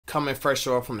Coming fresh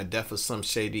off from the Death of Slim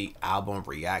Shady album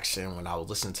reaction. When I was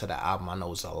listening to the album, I know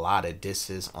there's a lot of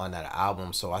disses on that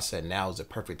album, so I said now is the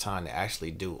perfect time to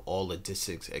actually do all the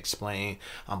disses explained.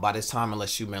 By this time,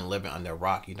 unless you've been living under a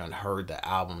rock, you done heard the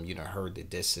album, you done heard the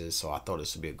disses, so I thought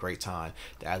this would be a great time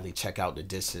to actually check out the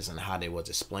disses and how they was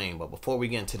explained. But before we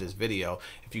get into this video,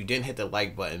 if you didn't hit the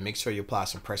like button, make sure you apply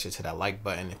some pressure to that like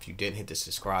button. If you didn't hit the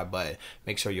subscribe button,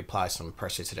 make sure you apply some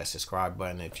pressure to that subscribe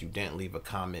button. If you didn't leave a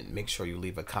comment, make sure you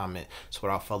leave a comment. So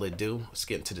without further ado, let's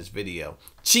get into this video.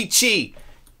 Chi,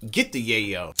 get the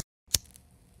yayo.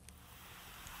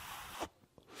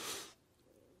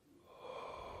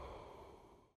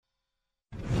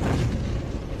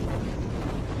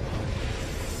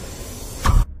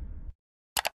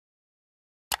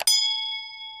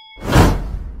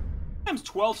 Eminem's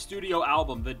 12th studio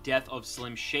album, The Death of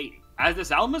Slim Shady, as this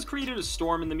album has created a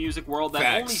storm in the music world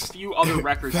that only few other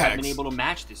records have been able to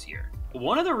match this year.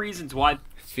 One of the reasons why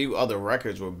few other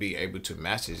records will be able to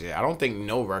match this year. I don't think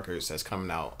no records that's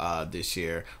coming out this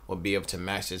year will be able to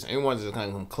match this. Anyone that's going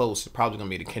to come close is probably going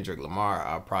to be the Kendrick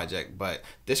Lamar project. But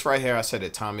this right here, I said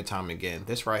it time and time again,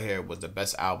 this right here was the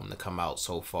best album to come out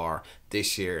so far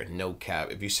this year, no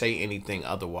cap. If you say anything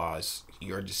otherwise,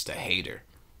 you're just a hater.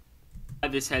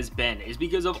 This has been is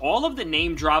because of all of the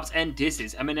name drops and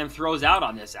disses Eminem throws out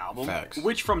on this album. Facts.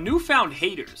 Which from newfound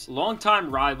haters,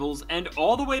 longtime rivals, and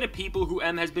all the way to people who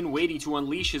M has been waiting to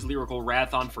unleash his lyrical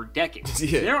wrath on for decades.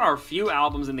 Yeah. There are few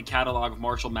albums in the catalog of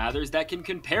Marshall Mathers that can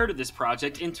compare to this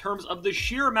project in terms of the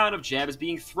sheer amount of jabs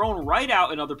being thrown right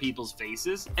out in other people's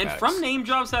faces, and Facts. from name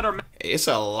drops that are... It's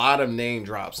a lot of name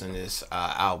drops in this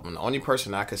album. The only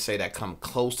person I could say that come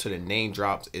close to the name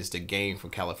drops is The Game from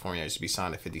California. It used to be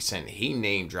signed to 50 Cent. He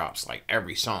name drops like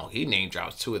every song. He name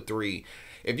drops 2 or 3.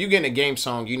 If you're getting a Game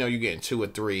song, you know you're getting 2 or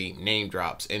 3 name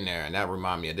drops in there. And that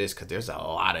remind me of this because there's a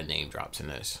lot of name drops in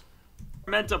this.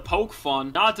 Meant to poke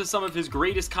fun, not to some of his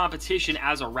greatest competition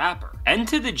as a rapper, and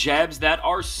to the jabs that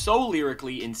are so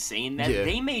lyrically insane that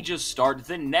they may just start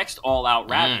the next all-out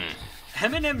rap.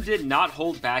 Eminem did not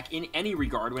hold back in any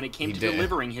regard when it came to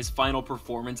delivering his final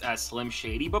performance as Slim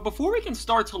Shady, but before we can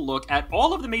start to look at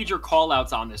all of the major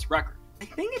call-outs on this record, I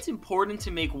think it's important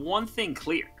to make one thing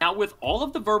clear. Now, with all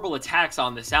of the verbal attacks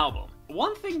on this album,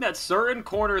 one thing that certain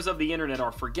corners of the internet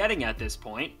are forgetting at this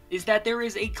point is that there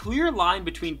is a clear line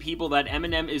between people that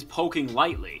Eminem is poking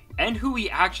lightly and who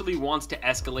he actually wants to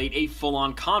escalate a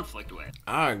full-on conflict with.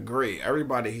 I agree.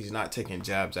 Everybody he's not taking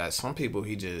jabs at. Some people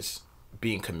he just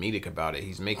being comedic about it.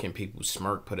 He's making people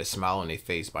smirk, put a smile on their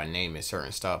face by naming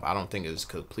certain stuff. I don't think it's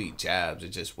complete jabs.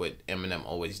 It's just what Eminem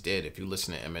always did. If you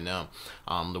listen to Eminem,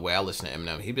 the way I listen to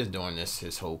Eminem, he's been doing this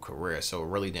his whole career. So it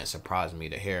really didn't surprise me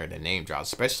to hear the name drop,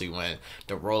 especially when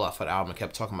the rollout for the album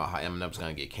kept talking about how Eminem's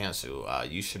going to get canceled.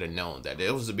 You should have known that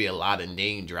there was to be a lot of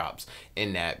name drops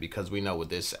in that, because we know with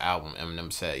this album,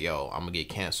 Eminem said, yo, I'm going to get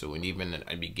canceled. And even in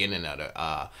the beginning of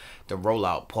the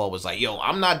rollout, Paul was like, yo,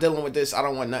 I'm not dealing with this. I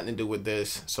don't want nothing to do with this.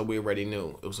 So we already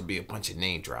knew it was going to be a bunch of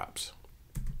name drops.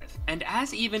 And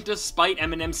as even despite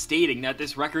Eminem stating that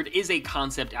this record is a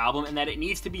concept album and that it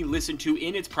needs to be listened to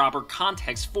in its proper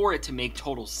context for it to make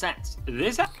total sense.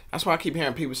 That's why I keep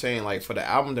hearing people saying, like, for the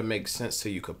album to make sense to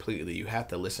you completely, you have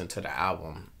to listen to the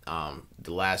album,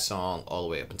 the last song all the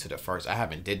way up into the first. I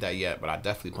haven't did that yet, but I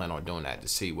definitely plan on doing that to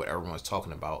see what everyone's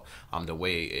talking about, the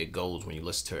way it goes when you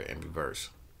listen to it in reverse.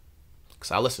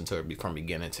 Because I listen to it from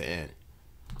beginning to end.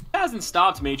 It hasn't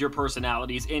stopped major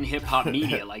personalities in hip-hop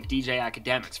media like DJ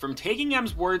Academics from taking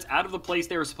M's words out of the place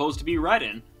they were supposed to be read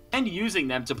in and using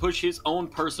them to push his own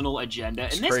personal agenda.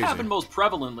 And this happened most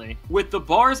prevalently with the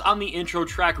bars on the intro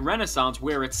track Renaissance,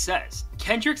 where it says,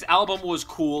 Kendrick's album was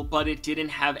cool, but it didn't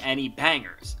have any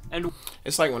bangers. And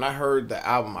it's like when I heard the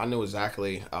album, I knew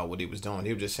exactly what he was doing.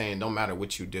 He was just saying, no matter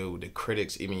what you do, the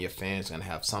critics, even your fans, gonna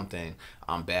have something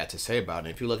bad to say about it.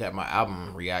 If you look at my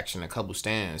album reaction, a couple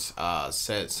stands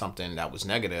said something that was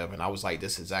negative, and I was like,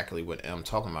 this is exactly what I'm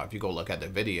talking about. If you go look at the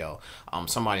video,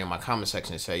 somebody in my comment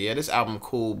section said, yeah, this album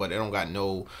cool, but it don't got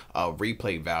no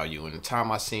replay value. And the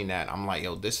time I seen that, I'm like,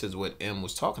 yo, this is what M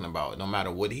was talking about. No matter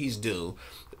what he's do,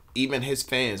 even his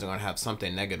fans are going to have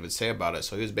something negative to say about it.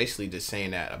 So he was basically just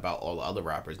saying that about all the other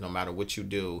rappers. No matter what you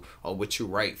do or what you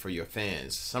write for your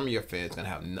fans, some of your fans are going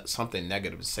to have something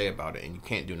negative to say about it, and you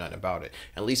can't do nothing about it.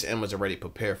 At least M was already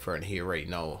prepared for it, and he already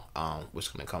know what's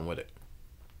going to come with it.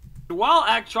 While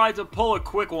Act tried to pull a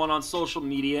quick one on social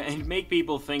media and make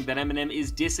people think that Eminem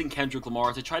is dissing Kendrick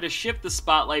Lamar to try to shift the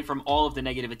spotlight from all of the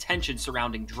negative attention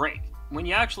surrounding Drake, when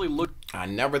you actually look... I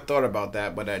never thought about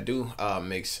that, but that do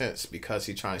make sense, because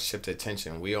he's trying to shift the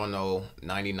attention. We all know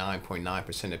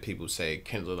 99.9% of people say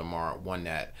Kendrick Lamar won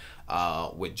that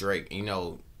with Drake. You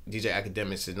know, DJ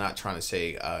Academics is not trying to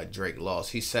say Drake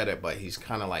lost. He said it, but he's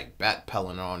kind of like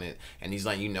backpedaling on it, and he's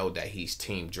letting you know that he's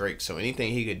Team Drake. So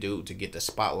anything he could do to get the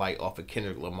spotlight off of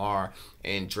Kendrick Lamar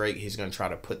and Drake, he's gonna try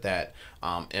to put that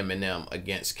Eminem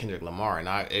against Kendrick Lamar.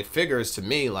 And it figures to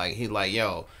me like he's like,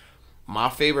 yo, my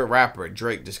favorite rapper,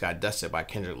 Drake, just got dusted by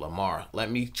Kendrick Lamar.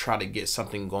 Let me try to get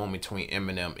something going between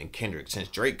Eminem and Kendrick. Since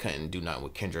Drake couldn't do nothing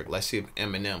with Kendrick, let's see if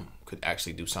Eminem could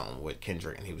actually do something with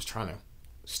Kendrick. And he was trying to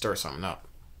stir something up.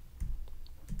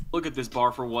 Look at this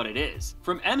bar for what it is.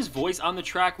 From M's voice on the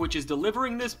track, which is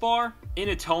delivering this bar in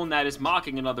a tone that is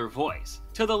mocking another voice,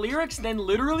 to the lyrics then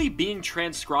literally being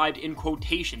transcribed in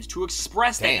quotations to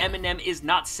express that Eminem is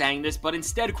not saying this, but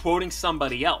instead quoting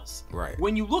somebody else. Right.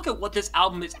 When you look at what this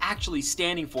album is actually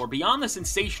standing for, beyond the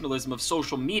sensationalism of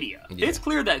social media, it's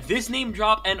clear that this name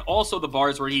drop and also the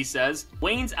bars where he says,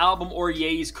 Wayne's album or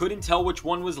Ye's couldn't tell which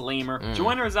one was lamer,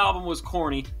 Joyner's album was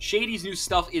corny, Shady's new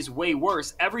stuff is way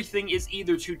worse, everything is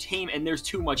either too tame and there's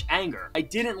too much anger. I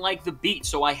didn't like the beat,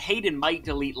 so I hated might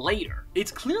delete later.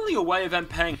 It's clearly a way of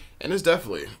paying. And it's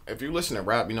definitely, if you listen to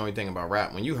rap, you know anything about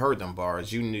rap. When you heard them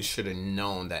bars, you should have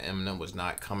known that Eminem was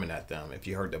not coming at them. If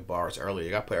you heard the bars earlier,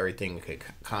 you got to put everything in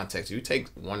context. You take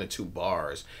 1 or 2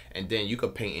 bars, and then you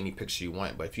could paint any picture you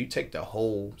want. But if you take the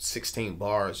whole 16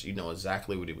 bars, you know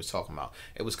exactly what he was talking about.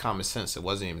 It was common sense. It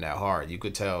wasn't even that hard. You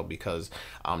could tell because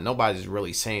nobody's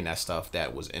really saying that stuff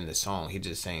that was in the song. He's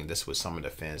just saying this was some of the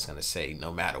fans going to say.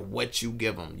 No matter what you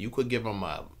give them, you could give them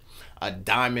a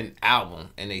diamond album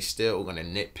and they still gonna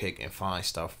nitpick and find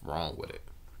stuff wrong with it.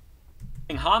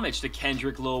 Homage to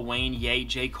Kendrick, Lil Wayne, Ye,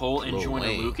 J. Cole, and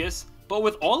Joyner Lucas. But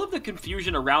with all of the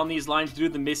confusion around these lines due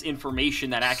to the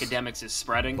misinformation that Academics is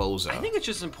spreading, I think it's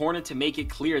just important to make it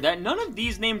clear that none of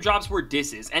these name drops were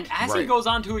disses, and as he goes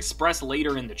on to express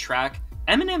later in the track,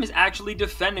 Eminem is actually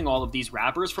defending all of these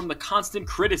rappers from the constant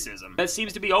criticism that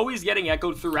seems to be always getting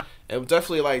echoed throughout. It was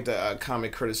definitely like the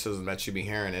comic criticism that you be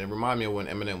hearing, and it reminded me of when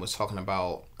Eminem was talking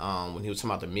about when he was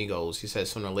talking about the Migos. He said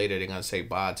sooner or later they're gonna say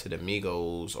bye to the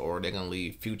Migos, or they're gonna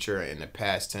leave Future in the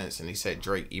past tense. And he said,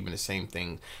 Drake, even the same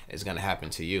thing is gonna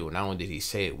happen to you. Not only did he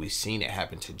say it, we've seen it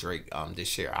happen to Drake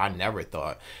this year. I never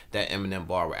thought that Eminem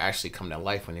bar would actually come to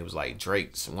life when he was like,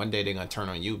 Drake, one day they're gonna turn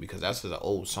on you, because that's an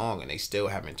old song and they still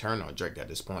haven't turned on Drake at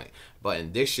this point. But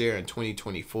in this year, in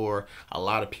 2024, a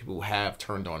lot of people have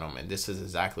turned on him, and this is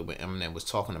exactly what Eminem was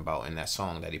talking about in that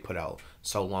song that he put out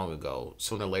so long ago.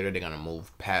 Sooner or later, they're gonna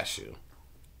move past you.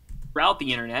 Throughout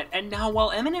the internet, and now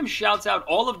while Eminem shouts out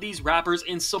all of these rappers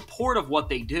in support of what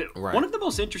they do, one of the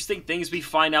most interesting things we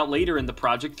find out later in the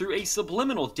project through a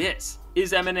subliminal diss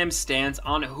is Eminem's stance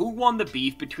on who won the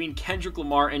beef between Kendrick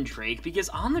Lamar and Drake, because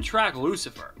on the track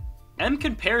Lucifer, M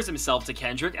compares himself to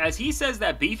Kendrick as he says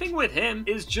that beefing with him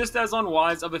is just as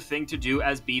unwise of a thing to do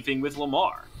as beefing with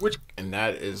Lamar. And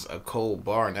that is a cold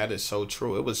bar, and that is so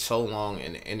true. It was so long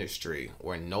in the industry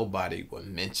where nobody would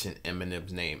mention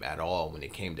Eminem's name at all when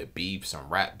it came to beef, some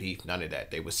rap beef, none of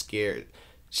that. They were scared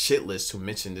shitless to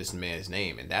mention this man's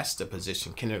name, and that's the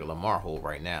position Kendrick Lamar hold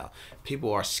right now.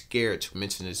 People are scared to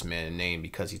mention this man's name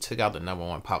because he took out the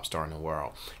 #1 pop star in the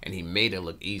world, and he made it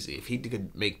look easy. If he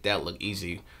could make that look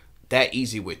easy, that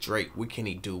easy with Drake, what can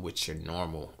he do with your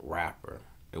normal rapper?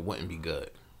 It wouldn't be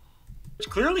good. Which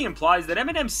clearly implies that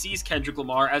Eminem sees Kendrick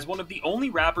Lamar as one of the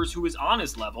only rappers who is on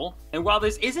his level, and while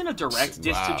this isn't a direct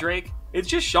diss to Drake, it's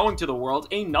just showing to the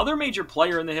world another major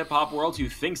player in the hip-hop world who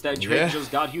thinks that Drake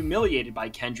just got humiliated by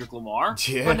Kendrick Lamar.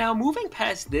 But now moving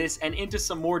past this and into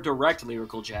some more direct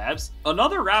lyrical jabs,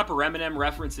 another rapper Eminem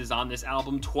references on this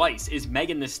album twice is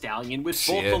Megan Thee Stallion, with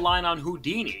both the line on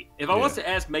Houdini. If I was to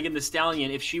ask Megan Thee Stallion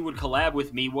if she would collab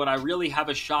with me, would I really have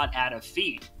a shot at a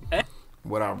feat?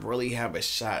 Would I really have a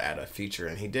shot at a feature?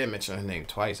 And he did mention her name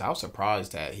twice. I was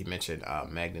surprised that he mentioned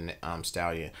Megan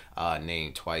Stallion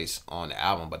name twice on the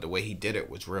album, but the way he did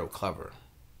it was real clever.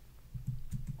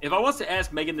 If I was to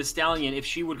ask Megan Thee Stallion if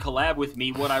she would collab with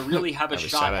me, would I really have a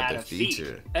shot at a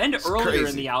feature? And it's earlier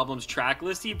in the album's track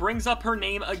list, he brings up her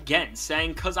name again,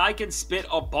 saying, "Cause I can spit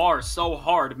a bar so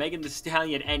hard, Megan Thee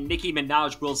Stallion and Nicki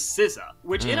Minaj will SZA,"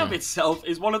 which in of itself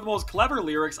is one of the most clever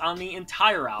lyrics on the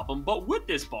entire album, but with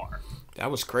this bar. That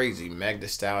was crazy. Meg Thee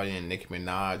Stallion, Nicki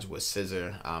Minaj with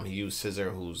SZA. He used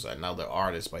SZA, who's another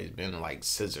artist, but he's been like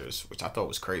Scissors, which I thought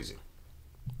was crazy.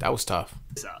 That was tough.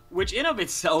 Which in of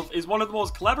itself is one of the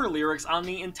most clever lyrics on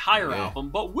the entire album,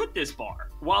 but with this bar,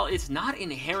 while it's not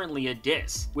inherently a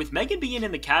diss, with Megan being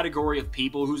in the category of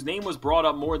people whose name was brought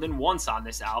up more than once on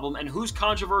this album and whose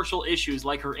controversial issues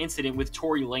like her incident with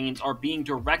Tory Lanez are being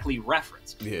directly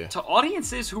referenced. To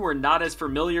audiences who are not as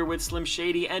familiar with Slim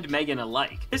Shady and Megan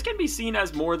alike, this can be seen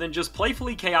as more than just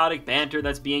playfully chaotic banter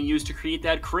that's being used to create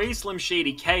that crazed Slim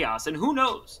Shady chaos, and who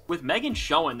knows, with Megan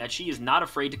showing that she is not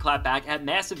afraid to clap back at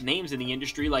massive names in the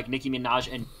industry like Nicki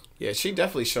Minaj and yeah, she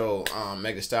definitely showed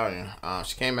Meg Thee Stallion.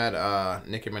 She came at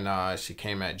Nicki Minaj. She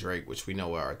came at Drake, which we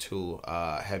know are two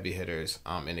heavy hitters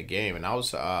in the game. And I was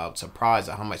surprised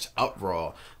at how much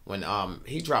uproar when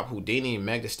he dropped Houdini.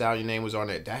 Meg Thee Stallion name was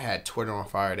on it. That had Twitter on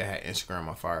fire. That had Instagram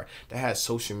on fire. That had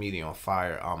social media on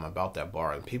fire about that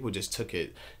bar. And people just took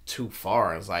it too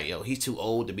far. It's like, yo, he's too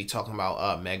old to be talking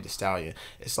about Meg Thee Stallion.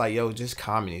 It's like, yo, just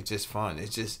comedy. It's just fun.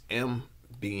 It's just M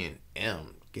being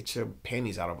M. Get your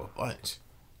panties out of a bunch.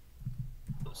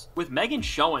 With Megan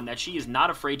showing that she is not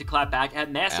afraid to clap back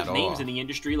at massive names in the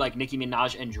industry like Nicki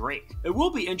Minaj and Drake. It will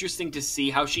be interesting to see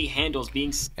how she handles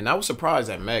being... And I was surprised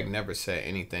that Meg never said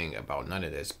anything about none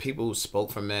of this. People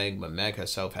spoke for Meg, but Meg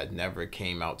herself had never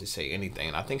came out to say anything.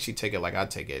 And I think she take it like I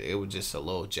take it. It was just a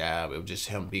little jab. It was just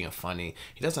him being funny.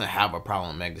 He doesn't have a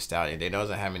problem with Meg Thee Stallion. They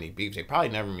doesn't have any beef. They probably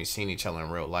never even seen each other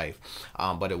in real life.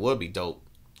 But it would be dope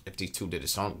if these two did a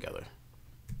song together.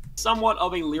 Somewhat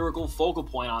of a lyrical focal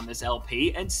point on this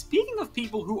LP, and speaking of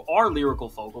people who are lyrical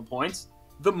focal points,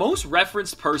 the most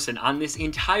referenced person on this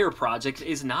entire project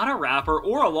is not a rapper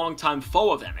or a longtime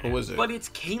foe of Eminem. Who is it? But it's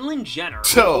Caitlyn Jenner.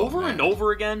 Over and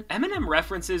over again, Eminem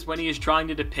references when he is trying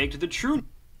to depict the true...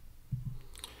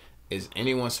 Is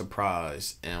anyone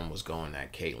surprised M was going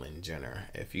at Caitlyn Jenner?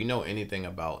 If you know anything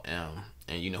about M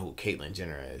and you know who Caitlyn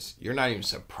Jenner is, you're not even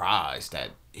surprised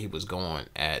that he was going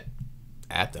at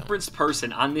them. The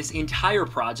person on this entire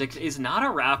project is not a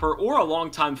rapper or a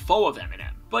longtime foe of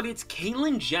Eminem, but it's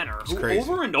Caitlyn Jenner, who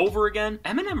over and over again,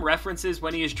 Eminem references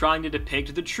when he is trying to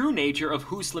depict the true nature of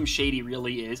who Slim Shady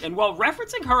really is, and while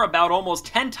referencing her about almost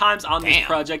 10 times on this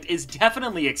project is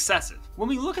definitely excessive. When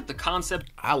we look at the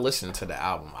concept... I listened to the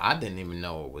album. I didn't even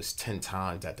know it was 10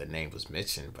 times that the name was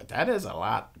mentioned, but that is a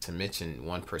lot to mention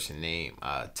one person's name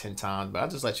 10 times. But I'll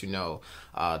just let you know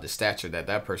the stature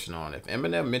that person on. If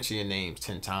Eminem mentioned your name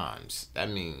 10 times, that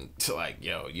means, like,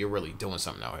 yo, you're really doing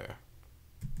something out here.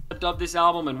 Of this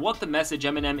album and what the message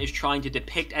Eminem is trying to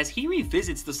depict as he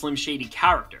revisits the Slim Shady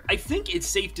character. I think it's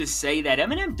safe to say that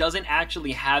Eminem doesn't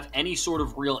actually have any sort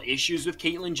of real issues with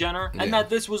Caitlyn Jenner, and that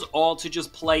this was all to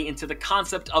just play into the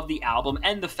concept of the album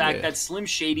and the fact that Slim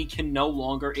Shady can no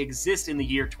longer exist in the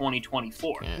year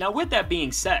 2024. Now, with that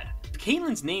being said,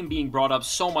 Caitlyn's name being brought up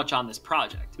so much on this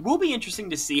project, it will be interesting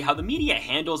to see how the media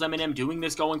handles Eminem doing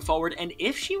this going forward and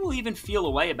if she will even feel a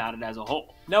way about it as a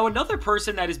whole. Now, another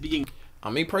person that is being...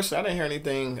 Me personally, I didn't hear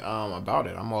anything about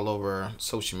it. I'm all over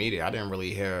social media. I didn't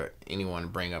really hear anyone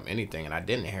bring up anything, and I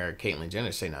didn't hear Caitlyn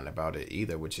Jenner say nothing about it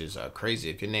either, which is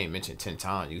crazy. If your name mentioned 10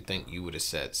 times, you think you would have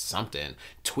said something,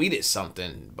 tweeted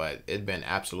something, but it'd been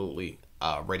absolutely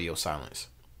radio silence.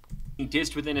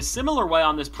 Dissed within a similar way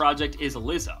on this project is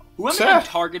Lizzo, who Eminem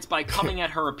targets by coming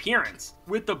at her appearance,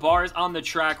 with the bars on the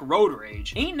track Road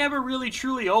Rage. Ain't never really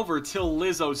truly over till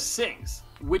Lizzo sings,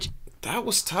 which... That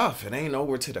was tough. It ain't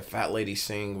over to the fat lady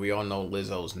sing. We all know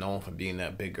Lizzo's known for being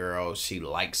that big girl. She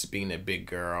likes being a big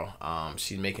girl.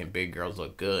 She's making big girls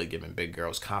look good, giving big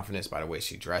girls confidence by the way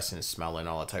she dressing, smelling,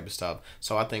 all that type of stuff.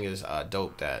 So I think it's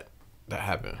dope that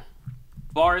happened.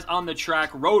 Bars on the track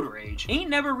Road Rage ain't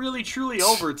never really truly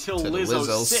over till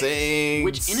Lizzo sings,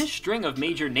 which in a string of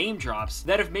major name drops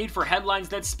that have made for headlines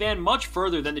that span much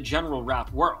further than the general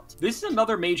rap world. This is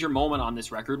another major moment on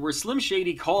this record where Slim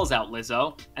Shady calls out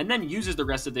Lizzo and then uses the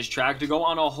rest of this track to go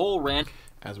on a whole rant.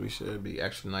 As we should be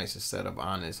extra nice instead of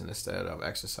honest, and instead of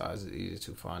exercise, it's easy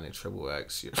to find a triple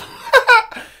X.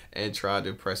 And try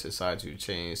to press aside to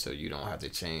change so you don't have to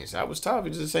change. That was tough.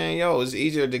 It's just saying, yo, it's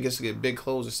easier to get big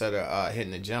clothes instead of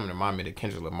hitting the gym. It reminded me of the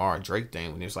Kendrick Lamar Drake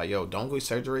thing when he was like, yo, don't go to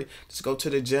surgery. Just go to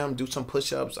the gym, do some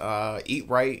push-ups, eat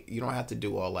right. You don't have to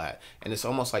do all that. And it's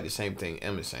almost like the same thing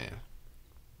Em is saying.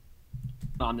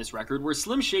 On this record where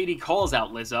Slim Shady calls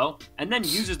out Lizzo and then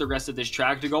uses the rest of this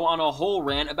track to go on a whole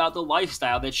rant about the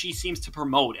lifestyle that she seems to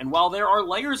promote, and while there are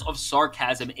layers of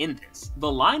sarcasm in this,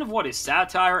 the line of what is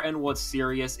satire and what's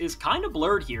serious is kind of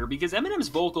blurred here because Eminem's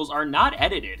vocals are not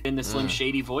edited in the Slim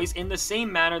Shady voice in the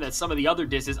same manner that some of the other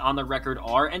disses on the record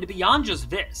are, and beyond just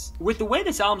this, with the way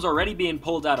this album's already being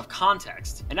pulled out of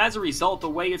context, and as a result the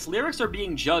way its lyrics are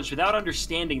being judged without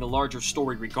understanding the larger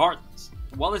story regardless.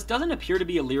 While this doesn't appear to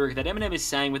be a lyric that Eminem is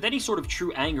saying with any sort of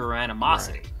true anger or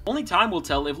animosity, only time will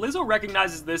tell if Lizzo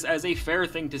recognizes this as a fair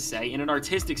thing to say in an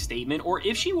artistic statement, or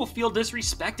if she will feel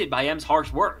disrespected by M's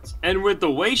harsh words. And with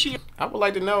the way I would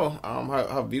like to know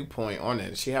her viewpoint on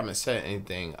it. She haven't said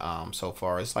anything so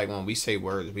far. It's like when we say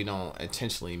words, we don't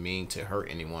intentionally mean to hurt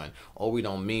anyone, or we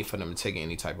don't mean for them to take it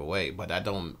any type of way. But I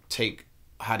don't take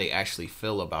how they actually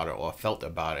feel about it or felt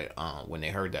about it when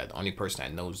they heard that. The only person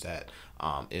that knows that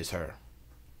is her.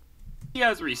 She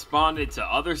has responded to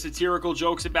other satirical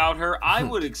jokes about her, I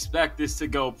would expect this to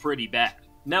go pretty bad.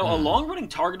 Now, a long-running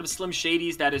target of Slim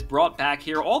Shady's that is brought back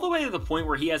here all the way to the point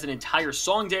where he has an entire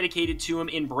song dedicated to him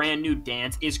in Brand New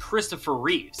Dance is Christopher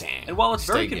Reeves. Damn, and while it's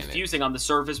very confusing on the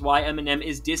surface why Eminem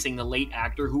is dissing the late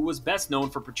actor who was best known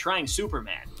for portraying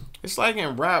Superman, it's like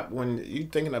in rap, when you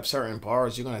thinking of certain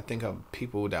bars, you're going to think of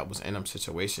people that was in them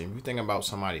situation. If you think about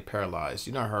somebody paralyzed,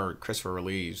 you done heard Christopher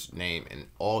Lee's name and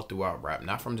all throughout rap,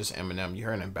 not from just Eminem. You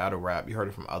heard it in battle rap, you heard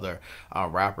it from other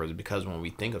rappers, because when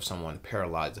we think of someone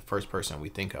paralyzed, the first person we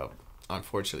think of,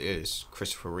 unfortunately, is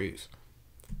Christopher Reeves.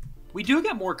 We do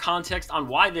get more context on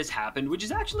why this happened, which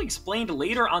is actually explained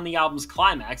later on the album's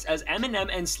climax as Eminem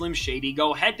and Slim Shady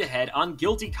go head-to-head on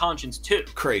Guilty Conscience 2.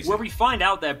 Crazy. Where we find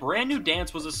out that Brand New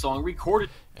Dance was a song recorded.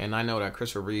 And I know that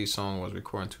Christopher Reeve's song was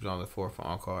recorded in 2004 for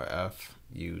Encore F.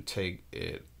 You take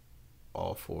it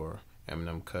all for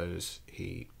Eminem because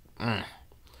he...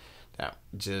 that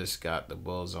just got the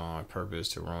Bulls on purpose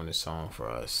to ruin this song for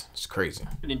us. It's crazy.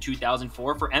 In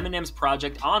 2004 for Eminem's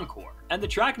project Encore. And the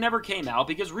track never came out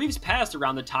because Reeves passed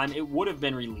around the time it would have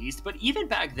been released, but even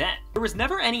back then, there was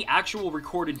never any actual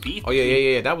recorded beef. Oh,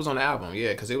 yeah, that was on the album,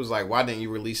 yeah, because it was like, why didn't you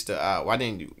release the, why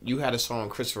didn't you had a song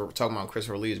talking about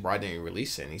Christopher Lee's, why didn't you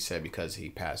release it? And he said, because he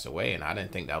passed away, and I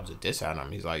didn't think that was a diss on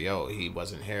him. He's like, yo, he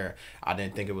wasn't here. I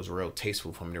didn't think it was real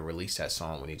tasteful for me to release that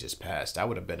song when he just passed. That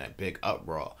would have been a big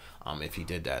uproar if he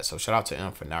did that. So shout out to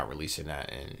him for not releasing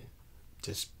that and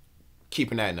just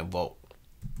keeping that in the vault.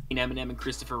 Eminem and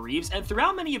Christopher Reeves, and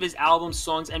throughout many of his albums,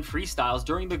 songs, and freestyles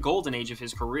during the golden age of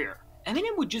his career,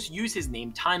 Eminem would just use his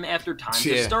name time after time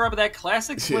to stir up that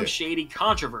classic Slim Shady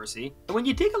controversy. And when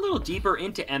you dig a little deeper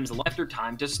into M's life after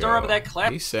time to stir up that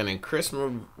classic... He's saying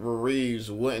Christopher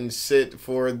Reeves wouldn't sit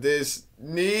for this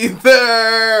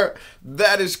neither.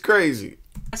 That is crazy.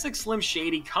 Classic Slim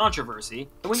Shady controversy,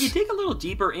 and when you dig a little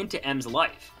deeper into M's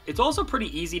life, it's also pretty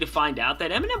easy to find out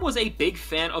that Eminem was a big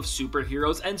fan of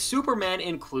superheroes, and Superman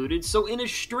included, so in a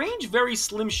strange, very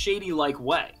Slim Shady-like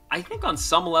way, I think on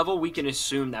some level we can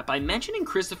assume that by mentioning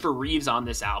Christopher Reeves on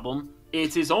this album,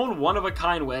 it's his own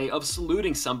one-of-a-kind way of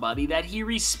saluting somebody that he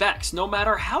respects, no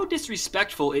matter how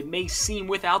disrespectful it may seem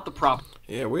without the proper...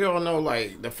 Yeah, we all know,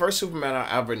 like, the first Superman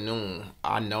I ever known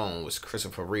was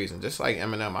Christopher Reeves. And just like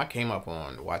Eminem, I came up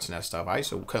on watching that stuff. I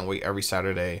couldn't wait every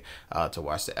Saturday to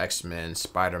watch the X-Men,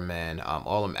 Spider-Man,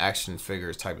 all them action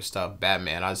figures type of stuff.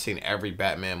 Batman. I've seen every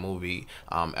Batman movie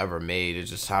ever made. It's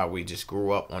just how we just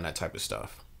grew up on that type of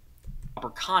stuff.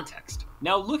 Context.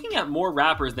 Now, looking at more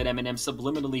rappers that Eminem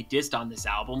subliminally dissed on this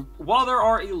album, while there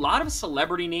are a lot of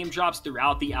celebrity name drops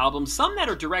throughout the album, some that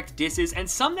are direct disses and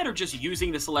some that are just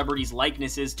using the celebrities'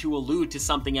 likenesses to allude to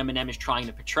something Eminem is trying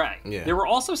to portray. There were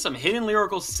also some hidden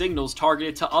lyrical signals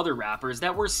targeted to other rappers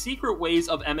that were secret ways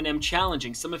of Eminem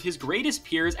challenging some of his greatest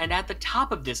peers, and at the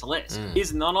top of this list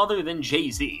is none other than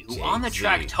Jay-Z, who on the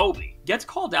track Toby gets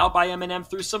called out by Eminem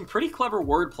through some pretty clever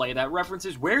wordplay that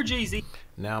references where Jay-Z...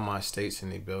 Now my state's in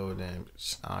the building.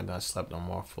 I done slept on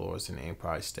more floors in the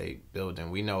Empire State Building.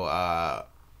 We know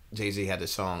Jay-Z had the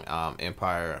song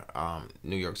Empire,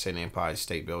 New York City Empire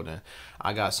State Building.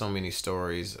 I got so many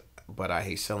stories, but I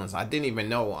hate ceilings. I didn't even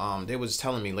know. They was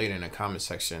telling me later in the comment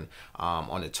section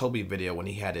on the Toby video when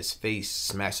he had his face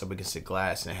smashed up against the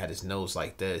glass and had his nose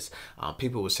like this.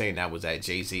 People were saying that was at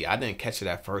Jay-Z. I didn't catch it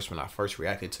at first when I first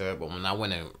reacted to it, but when I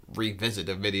went and revisit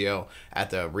the video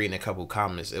after reading a couple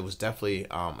comments, it was definitely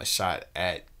a shot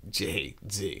at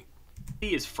Jay-Z.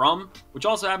 He is from, which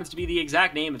also happens to be the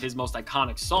exact name of his most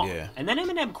iconic song. And then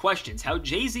Eminem questions how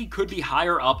Jay-Z could be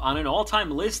higher up on an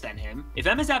all-time list than him if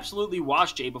M has absolutely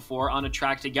watched Jay before on a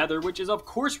track together, which is of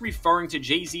course referring to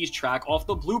Jay-Z's track off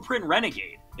the Blueprint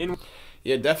Renegade.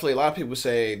 Yeah, definitely. A lot of people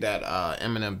say that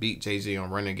Eminem beat Jay-Z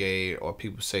on Renegade, or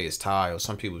people say it's tie, or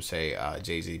some people say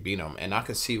Jay-Z beat him. And I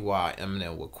could see why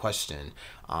Eminem would question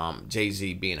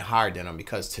Jay-Z being higher than him,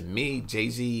 because to me,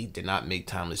 Jay-Z did not make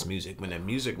timeless music. When the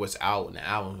music was out and the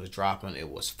album was dropping, it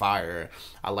was fire.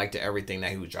 I liked everything that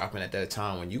he was dropping at that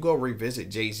time. When you go revisit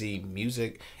Jay-Z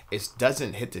music, it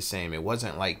doesn't hit the same. It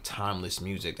wasn't like timeless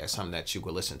music. That's something that you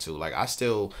could listen to. Like, I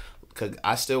still cause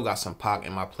I still got some Pac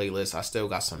in my playlist. I still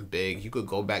got some Big. You could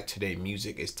go back to their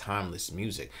music. It's timeless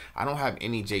music. I don't have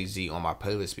any Jay-Z on my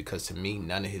playlist because to me,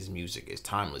 none of his music is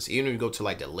timeless. Even if you go to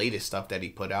like the latest stuff that he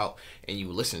put out and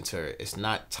you listen to it, it's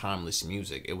not timeless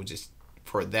music. It was just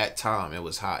for that time, it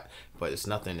was hot, but it's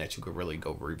nothing that you could really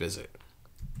go revisit.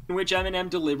 In which Eminem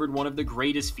delivered one of the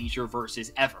greatest feature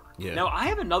verses ever. Yeah. Now, I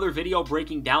have another video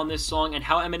breaking down this song and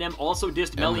how Eminem also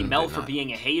dissed Melly Mel for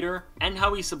being a hater, and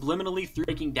how he subliminally threw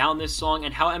breaking down this song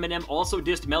and how Eminem also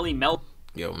dissed Melly Mel.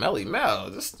 Yo, Melly Mel,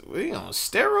 this he on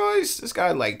steroids? This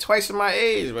guy like twice in my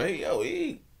age, right? Yo,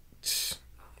 he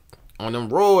on them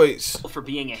roids. For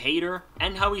being a hater,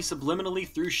 and how he subliminally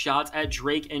threw shots at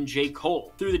Drake and J.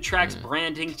 Cole through the track's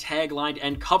branding, tagline,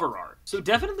 and cover art. So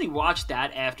definitely watch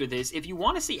that after this if you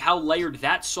want to see how layered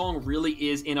that song really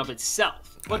is in of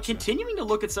itself. But continuing to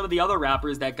look at some of the other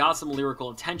rappers that got some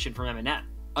lyrical attention from Eminem.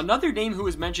 Another name who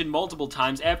was mentioned multiple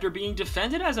times after being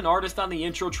defended as an artist on the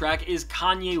intro track is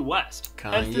Kanye West.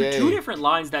 And through two different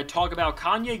lines that talk about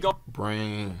Kanye going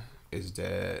Brain is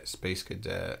dead, Space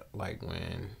Cadet, like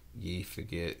when Ye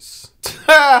forgets.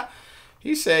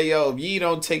 He said, yo, if Ye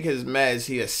don't take his meds,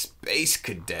 he a space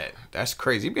cadet. That's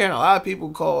crazy. You been hearing a lot of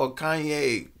people call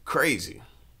Kanye crazy.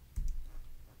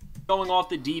 Going off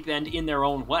the deep end in their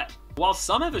own way. While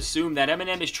some have assumed that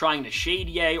Eminem is trying to shade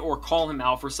Ye or call him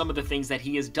out for some of the things that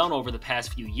he has done over the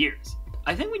past few years.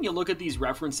 I think when you look at these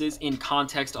references in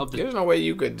context of the... There's no way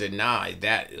you could deny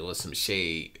that it was some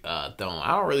shade thrown.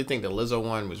 I don't really think the Lizzo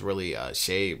one was really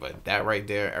shade, but that right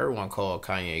there, everyone called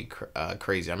Kanye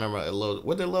crazy. I remember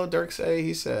what did Lil Durk say?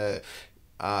 He said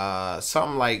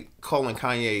something like calling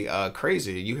Kanye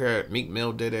crazy. You hear Meek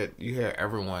Mill did it. You hear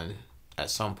everyone at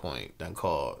some point done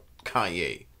called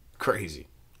Kanye crazy.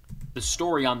 The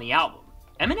story on the album.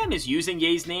 Eminem is using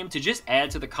Ye's name to just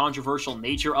add to the controversial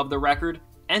nature of the record,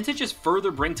 and to just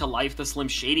further bring to life the Slim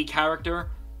Shady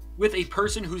character with a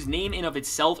person whose name in of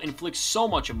itself inflicts so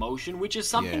much emotion, which is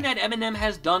something that Eminem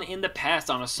has done in the past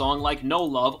on a song like No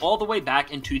Love all the way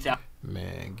back in 2000.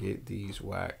 Man, get these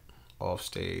whack off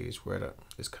stage. Where the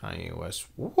is Kanye West?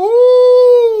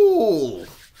 Woo!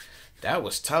 That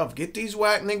was tough. Get these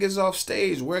whack niggas off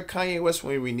stage. Where Kanye West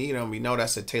when we need him? We know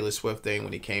that's a Taylor Swift thing.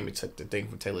 When he came, he took the thing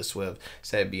from Taylor Swift.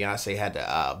 Said Beyonce had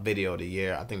the video of the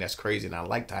year. I think that's crazy, and I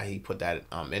liked how he put that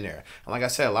in there. And like I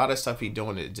said, a lot of stuff he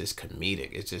doing is just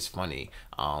comedic. It's just funny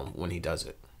when he does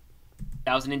it.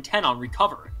 2010 on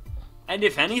Recovering. And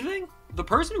if anything, the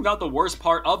person who got the worst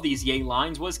part of these Ye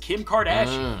lines was Kim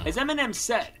Kardashian. As Eminem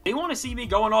said, they want to see me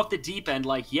going off the deep end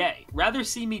like Ye. Rather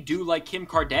see me do like Kim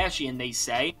Kardashian, they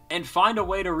say, and find a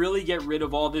way to really get rid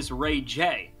of all this Ray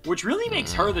J, which really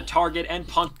makes her the target and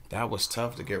punch. That was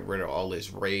tough to get rid of all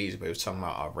this rage, but it was talking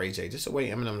about Ray J. Just the way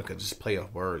Eminem could just play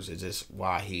off words is just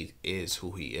why he is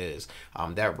who he is.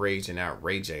 That rage and that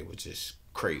Ray J was just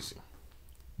crazy.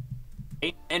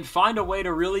 And find a way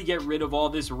to really get rid of all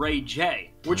this Ray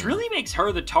J, which really makes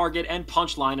her the target and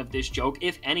punchline of this joke,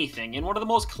 if anything, in one of the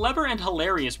most clever and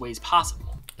hilarious ways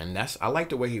possible. And I like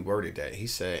the way he worded that. He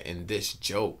said, in this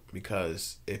joke,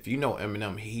 because if you know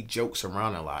Eminem, he jokes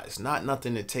around a lot. It's not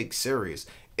nothing to take serious.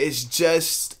 It's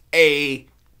just a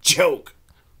joke.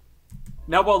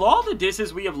 Now, while all the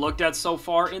disses we have looked at so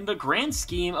far in the grand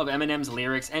scheme of Eminem's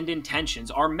lyrics and intentions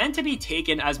are meant to be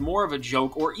taken as more of a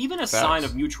joke or even a sign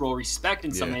of mutual respect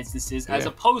in some instances, as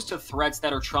opposed to threats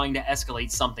that are trying to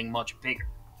escalate something much bigger.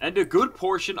 And a good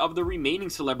portion of the remaining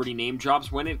celebrity name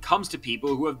drops when it comes to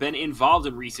people who have been involved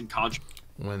in recent controversies.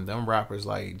 When them rappers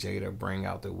like Jada bring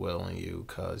out the will in you,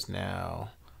 cause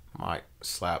now Mike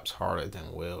slaps harder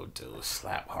than Will do.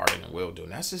 Slap harder than Will do.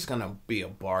 And that's just gonna be a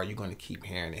bar you're gonna keep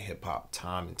hearing in hip hop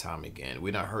time and time again.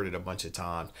 We done heard it a bunch of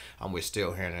times, and we're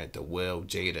still hearing it. The Will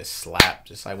Jada slap.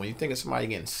 Just like when you think of somebody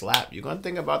getting slapped, you're gonna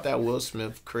think about that Will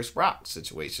Smith Chris Rock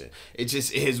situation. It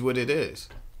just is what it is.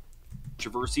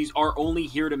 Controversies are only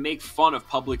here to make fun of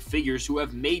public figures who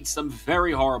have made some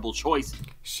very horrible choices.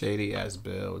 Shady ass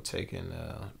Bill taking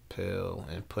a pill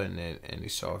and putting it in a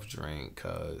soft drink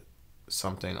cause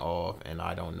something off, and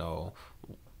I don't know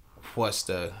what's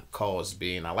the cause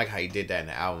be. And I like how he did that in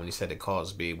the album. He said the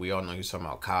cause be. We all know he's talking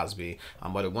about Cosby,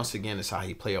 but once again, it's how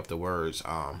he play up the words,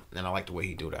 and I like the way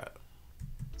he do that.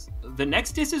 The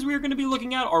next disses we are going to be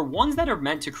looking at are ones that are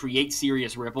meant to create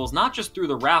serious ripples, not just through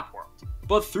the rap world,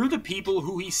 but through the people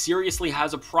who he seriously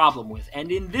has a problem with.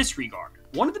 And in this regard,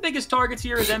 one of the biggest targets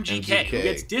here is MGK, who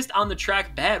gets dissed on the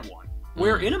track Bad One.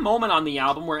 Where in a moment on the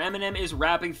album where Eminem is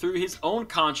rapping through his own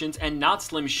conscience and not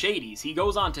Slim Shady's, he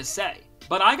goes on to say,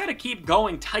 "But I gotta keep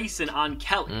going Tyson on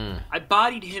Kelly. I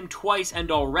bodied him twice and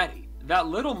already. that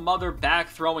little mother back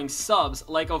throwing subs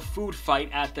like a food fight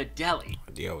at the deli.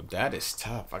 Yo, that is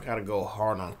tough. I gotta go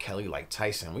hard on Kelly like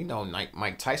Tyson. We know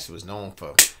Mike Tyson was known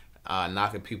for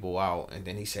knocking people out, and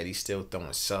then he said he's still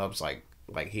throwing subs like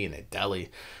he in a deli.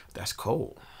 That's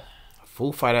cold.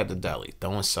 Food fight at the deli,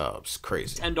 throwing subs,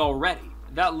 crazy. And already,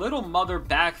 that little mother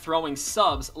back throwing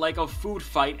subs like a food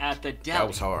fight at the deli. That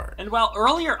was hard. And while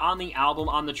earlier on the album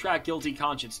on the track Guilty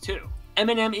Conscience 2,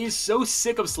 Eminem is so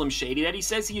sick of Slim Shady that he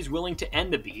says he is willing to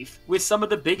end the beef with some of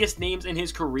the biggest names in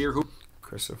his career who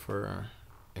Christopher,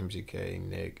 MGK,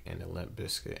 Nick, and the Limp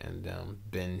Bizkit, and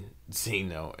Ben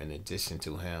Zeno, in addition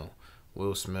to him,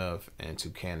 Will Smith, and to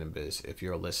Cannabis. If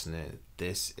you're listening,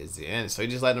 this is the end. So you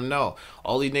just let them know.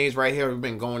 All these names right here, we've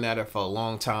been going at it for a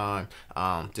long time.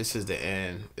 This is the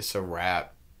end. It's a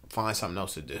wrap. Find something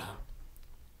else to do.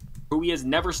 Who he has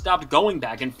never stopped going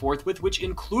back and forth with, which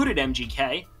included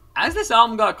MGK. As this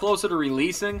album got closer to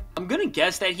releasing, I'm gonna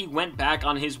guess that he went back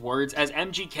on his words as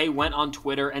MGK went on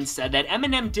Twitter and said that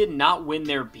Eminem did not win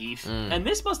their beef, and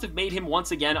this must have made him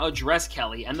once again address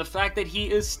Kelly and the fact that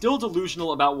he is still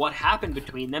delusional about what happened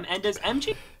between them, and as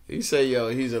He said, yo,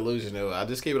 he's delusional. I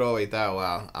just keep it all the way that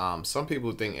wow. Some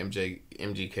people think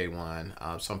MGK won.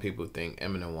 Some people think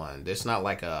Eminem won. There's not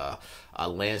like a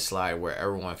landslide where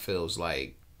everyone feels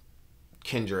like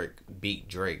Kendrick beat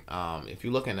Drake. If you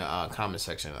look in the comment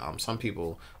section, some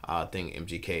people think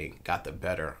MGK got the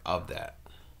better of that.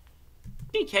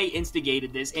 MGK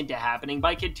instigated this into happening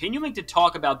by continuing to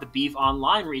talk about the beef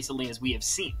online recently, as we have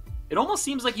seen. It almost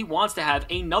seems like he wants to have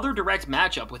another direct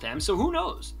matchup with them, so who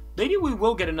knows? Maybe we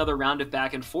will get another round of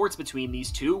back and forths between these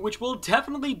two, which will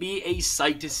definitely be a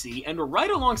sight to see, and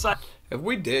right alongside... If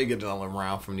we did get another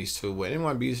round from these two, would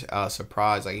anyone be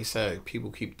surprised? Like he said, people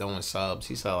keep throwing subs.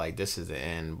 He said, like, this is the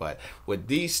end. But with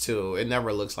these two, it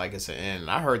never looks like it's the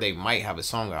end. I heard they might have a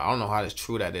song. I don't know how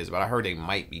true that is, but I heard they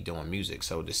might be doing music.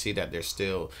 So to see that they're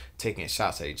still taking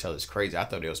shots at each other is crazy. I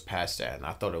thought it was past that, and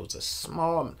I thought it was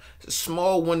a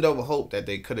small window of hope that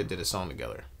they could have did a song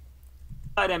together.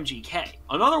 MGK,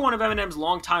 another one of Eminem's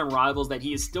longtime rivals that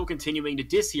he is still continuing to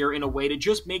diss here in a way to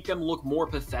just make them look more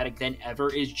pathetic than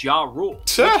ever is Ja Rule.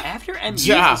 After M used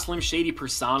the Slim Shady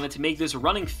persona to make this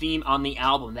running theme on the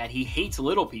album that he hates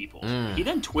little people, he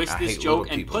then twists this joke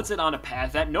and puts it on a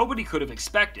path that nobody could have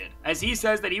expected, as he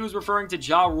says that he was referring to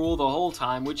Ja Rule the whole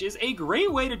time, which is a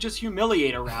great way to just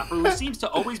humiliate a rapper who seems to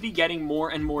always be getting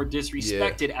more and more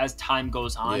disrespected as time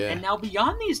goes on. And now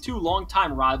beyond these two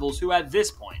longtime rivals who at this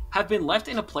point have been left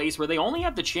in a place where they only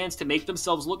have the chance to make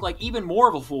themselves look like even more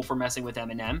of a fool for messing with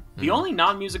Eminem, the only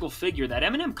non-musical figure that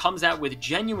Eminem comes at with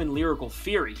genuine lyrical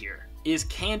fury here is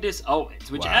Candace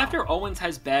Owens, which after Owens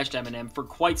has bashed Eminem for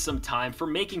quite some time for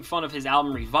making fun of his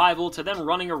album Revival to then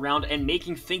running around and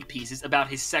making think pieces about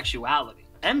his sexuality,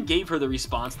 M gave her the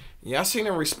response. Yeah, I seen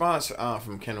a response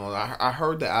from Kendall. I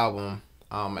heard the album.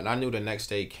 And I knew the next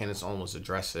day Candace Owens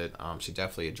addressed it. She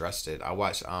definitely addressed it. I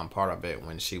watched part of it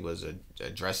when she was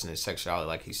addressing his sexuality,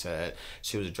 like he said.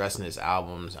 She was addressing his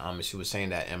albums. And she was saying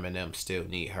that Eminem still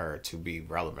need her to be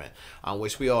relevant,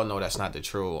 which we all know that's not the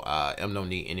truth. Em don't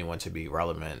need anyone to be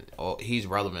relevant. He's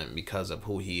relevant because of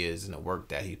who he is and the work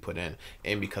that he put in,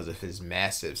 and because of his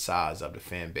massive size of the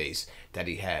fan base that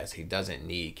he has. He doesn't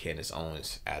need Candace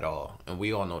Owens at all, and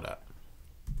we all know that.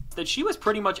 That she was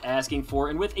pretty much asking for,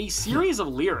 and with a series of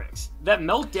lyrics that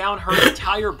melt down her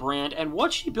entire brand and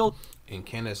what she built. And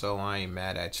Candace, oh, I ain't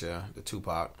mad at you. The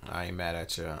Tupac, I ain't mad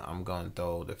at you. I'm gonna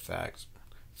throw the facts.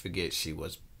 Forget she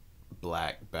was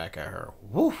black back at her.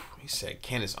 Woo! He said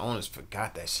Candace Owens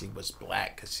forgot that she was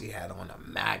black because she had on a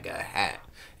MAGA hat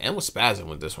and was spazzing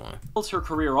with this one. Built her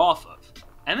career off of.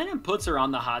 Eminem puts her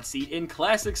on the hot seat in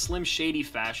classic Slim Shady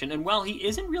fashion, and while he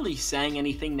isn't really saying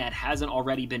anything that hasn't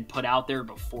already been put out there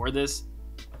before this,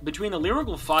 between the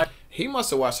lyrical fire... He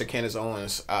must have watched the Candace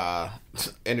Owens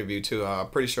interview too. I'm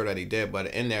pretty sure that he did,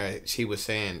 but in there she was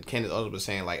saying, Candace Owens was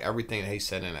saying like everything that he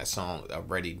said in that song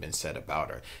already been said about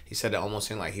her. He said it almost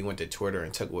seemed like he went to Twitter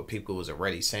and took what people was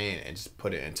already saying and just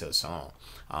put it into a song.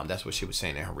 That's what she was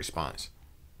saying in her response.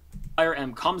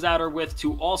 M comes at her with,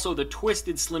 to also the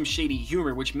twisted Slim Shady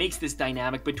humor, which makes this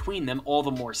dynamic between them all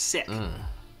the more sick.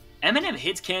 Eminem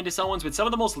hits Candace Owens with some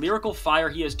of the most lyrical fire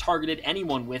he has targeted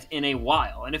anyone with in a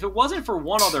while, and if it wasn't for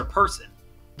one other person,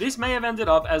 this may have ended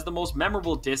up as the most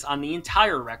memorable diss on the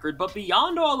entire record. But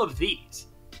beyond all of these,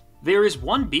 there is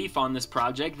one beef on this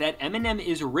project that Eminem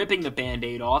is ripping the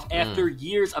band-aid off after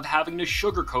years of having to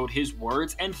sugarcoat his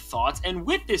words and thoughts, and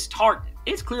with this target,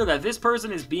 it's clear that this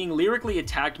person is being lyrically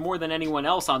attacked more than anyone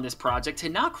else on this project to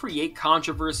not create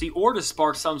controversy or to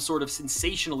spark some sort of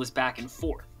sensationalist back and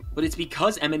forth. But it's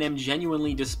because Eminem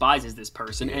genuinely despises this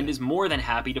person and is more than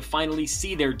happy to finally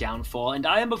see their downfall, and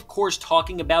I am of course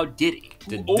talking about Diddy,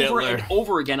 who over and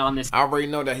over again on this. I already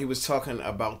know that he was talking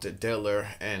about the Diller,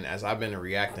 and as I've been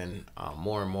reacting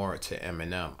more and more to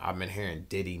Eminem, I've been hearing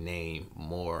Diddy name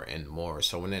more and more.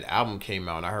 So when that album came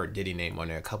out and I heard Diddy name on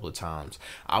there a couple of times,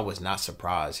 I was not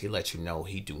surprised. He let you know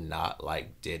he do not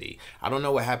like Diddy. I don't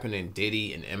know what happened in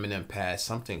Diddy and Eminem past.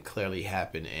 Something clearly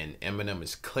happened, and Eminem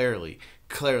is clearly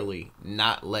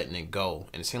not letting it go,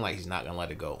 and it seems like he's not gonna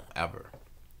let it go ever.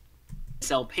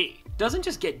 LP doesn't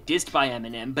just get dissed by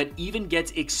Eminem, but even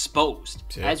gets exposed,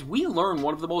 as we learn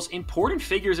one of the most important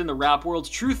figures in the rap world's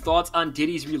true thoughts on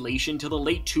Diddy's relation to the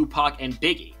late Tupac and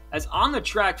Biggie, as on the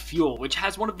track Fuel, which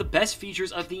has one of the best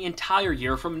features of the entire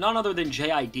year from none other than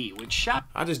JID, which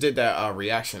I just did that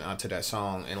reaction onto that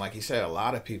song, and like he said, a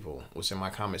lot of people was in my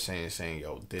comments saying,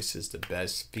 yo, this is the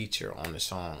best feature on the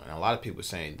song, and a lot of people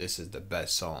saying this is the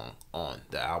best song on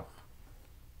the album.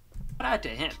 Shout out to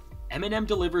him. Eminem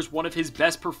delivers one of his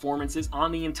best performances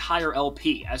on the entire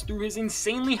LP, as through his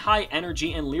insanely high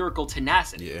energy and lyrical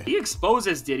tenacity, he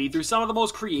exposes Diddy through some of the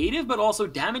most creative but also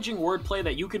damaging wordplay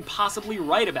that you can possibly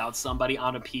write about somebody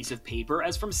on a piece of paper,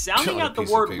 as from sounding out the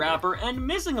word rapper and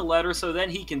missing a letter so then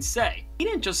he can say, he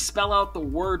didn't just spell out the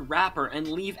word rapper and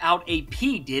leave out a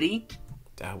P, did he?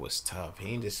 That was tough. He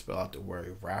didn't just spell out the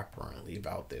word rapper and leave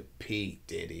out the P,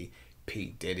 Diddy.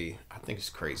 P, Diddy. I think it's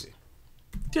crazy.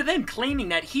 To then claiming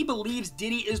that he believes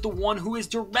Diddy is the one who is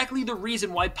directly the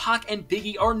reason why Pac and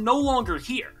Biggie are no longer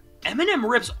here. Eminem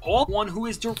rips all one who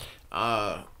is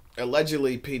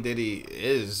allegedly P. Diddy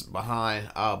is behind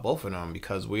both of them,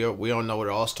 because we all know it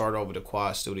all started over the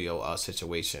Quad Studio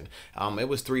situation. It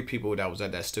was 3 people that was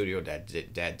at that studio that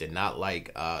did not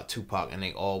like Tupac, and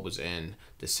they all was in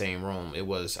the same room. It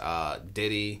was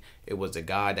Diddy, it was the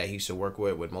guy that he used to work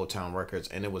with Motown Records,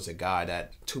 and it was a guy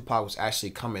that Tupac was actually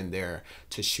coming there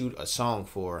to shoot a song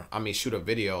for. Shoot a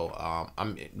video.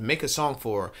 Make a song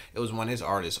for. It was one of his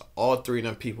artists. All 3 of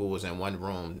them people was in one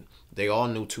room. They all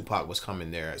knew Tupac was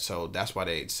coming there, so that's why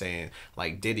they saying,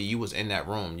 like, Diddy, you was in that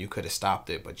room, you could have stopped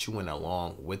it, but you went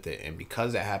along with it. And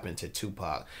because that happened to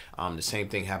Tupac, the same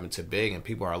thing happened to Big, and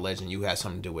people are alleging you had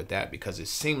something to do with that, because it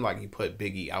seemed like he put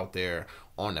Biggie out there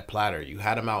on the platter. You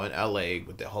had him out in LA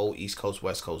with the whole East Coast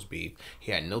West Coast beef.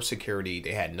 He had no security,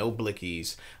 they had no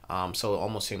blickies, so it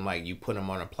almost seemed like you put him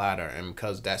on a platter, and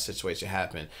because that situation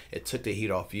happened, it took the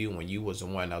heat off you when you was the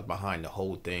one that was behind the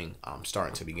whole thing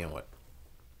starting to begin with.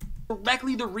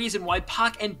 Directly the reason why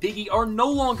Pac and Biggie are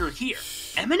no longer here.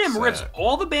 Eminem rips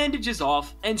all the bandages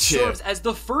off and serves as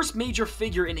the first major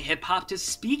figure in hip-hop to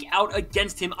speak out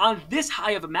against him on this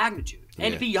high of a magnitude.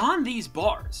 And beyond these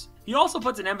bars, he also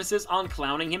puts an emphasis on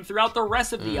clowning him throughout the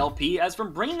rest of the LP, as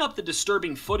from bringing up the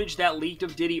disturbing footage that leaked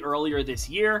of Diddy earlier this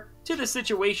year, to the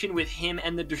situation with him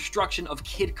and the destruction of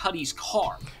Kid Cudi's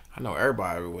car. I know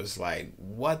everybody was like,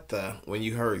 what the, when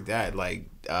you heard that, like,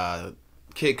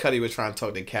 Kid Cudi was trying to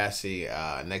talk to Cassie.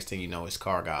 Next thing you know, his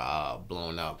car got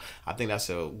blown up. I think that's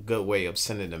a good way of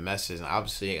sending the message. And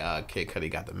obviously, Kid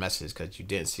Cudi got the message because you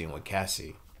didn't see him with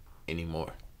Cassie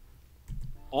anymore.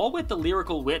 All with the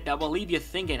lyrical wit that will leave you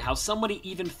thinking how somebody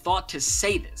even thought to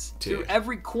say this through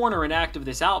every corner and act of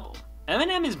this album.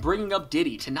 Eminem is bringing up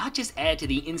Diddy to not just add to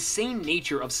the insane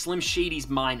nature of Slim Shady's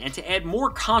mind and to add more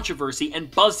controversy and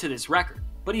buzz to this record,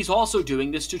 but he's also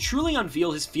doing this to truly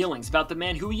unveil his feelings about the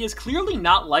man who he has clearly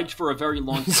not liked for a very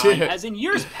long time, as in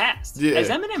years past, as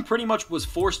Eminem pretty much was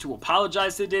forced to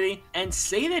apologize to Diddy and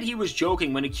say that he was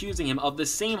joking when accusing him of the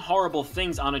same horrible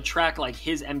things on a track like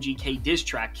his MGK diss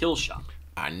track, Kill Shot.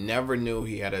 I never knew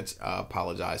he had to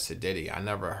apologize to Diddy. I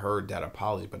never heard that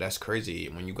apology, but that's crazy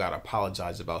when you gotta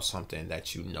apologize about something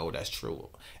that you know that's true.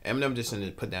 Eminem just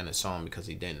didn't put down the song because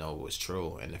he didn't know it was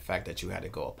true, and the fact that you had to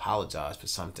go apologize for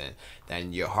something that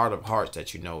in your heart of hearts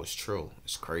that you know is true,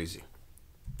 it's crazy.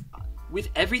 With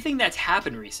everything that's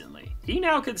happened recently, he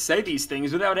now could say these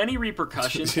things without any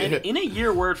repercussions, and in a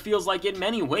year where it feels like in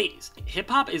many ways,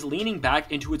 hip-hop is leaning back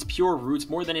into its pure roots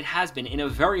more than it has been in a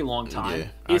very long time.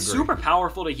 It's super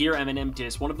powerful to hear Eminem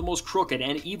diss one of the most crooked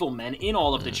and evil men in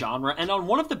all of the genre, and on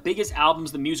one of the biggest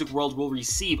albums the music world will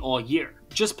receive all year.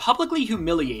 Just publicly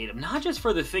humiliate him, not just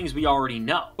for the things we already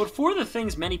know, but for the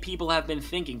things many people have been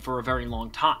thinking for a very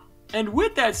long time. And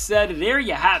with that said, there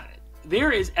you have it.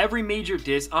 There is every major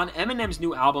diss on Eminem's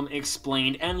new album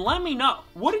explained, and let me know,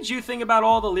 what did you think about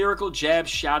all the lyrical jabs,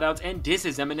 shoutouts, and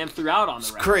disses Eminem threw out on the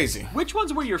record? It's crazy. Which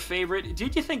ones were your favorite?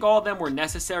 Did you think all of them were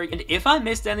necessary? And if I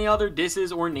missed any other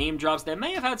disses or name drops that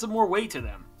may have had some more weight to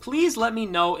them, please let me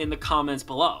know in the comments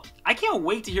below. I can't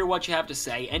wait to hear what you have to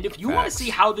say, and if you want to see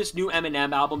how this new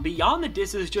Eminem album, Beyond the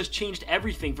Disses, just changed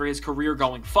everything for his career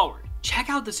going forward, check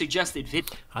out the suggested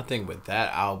video. I think with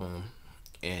that album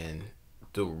and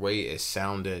the way it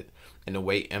sounded and the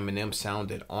way Eminem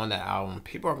sounded on the album,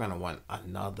 people are going to want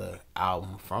another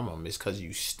album from him. It's because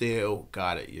you still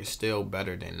got it. You're still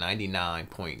better than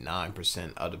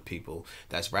 99.9% of the people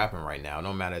that's rapping right now.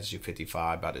 No matter if you're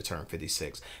 55, about to turn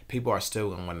 56. People are still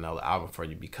going to want another album for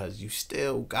you because you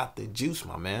still got the juice,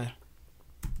 my man.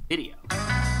 Video.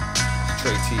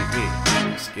 Straight TV.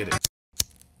 Let's get it.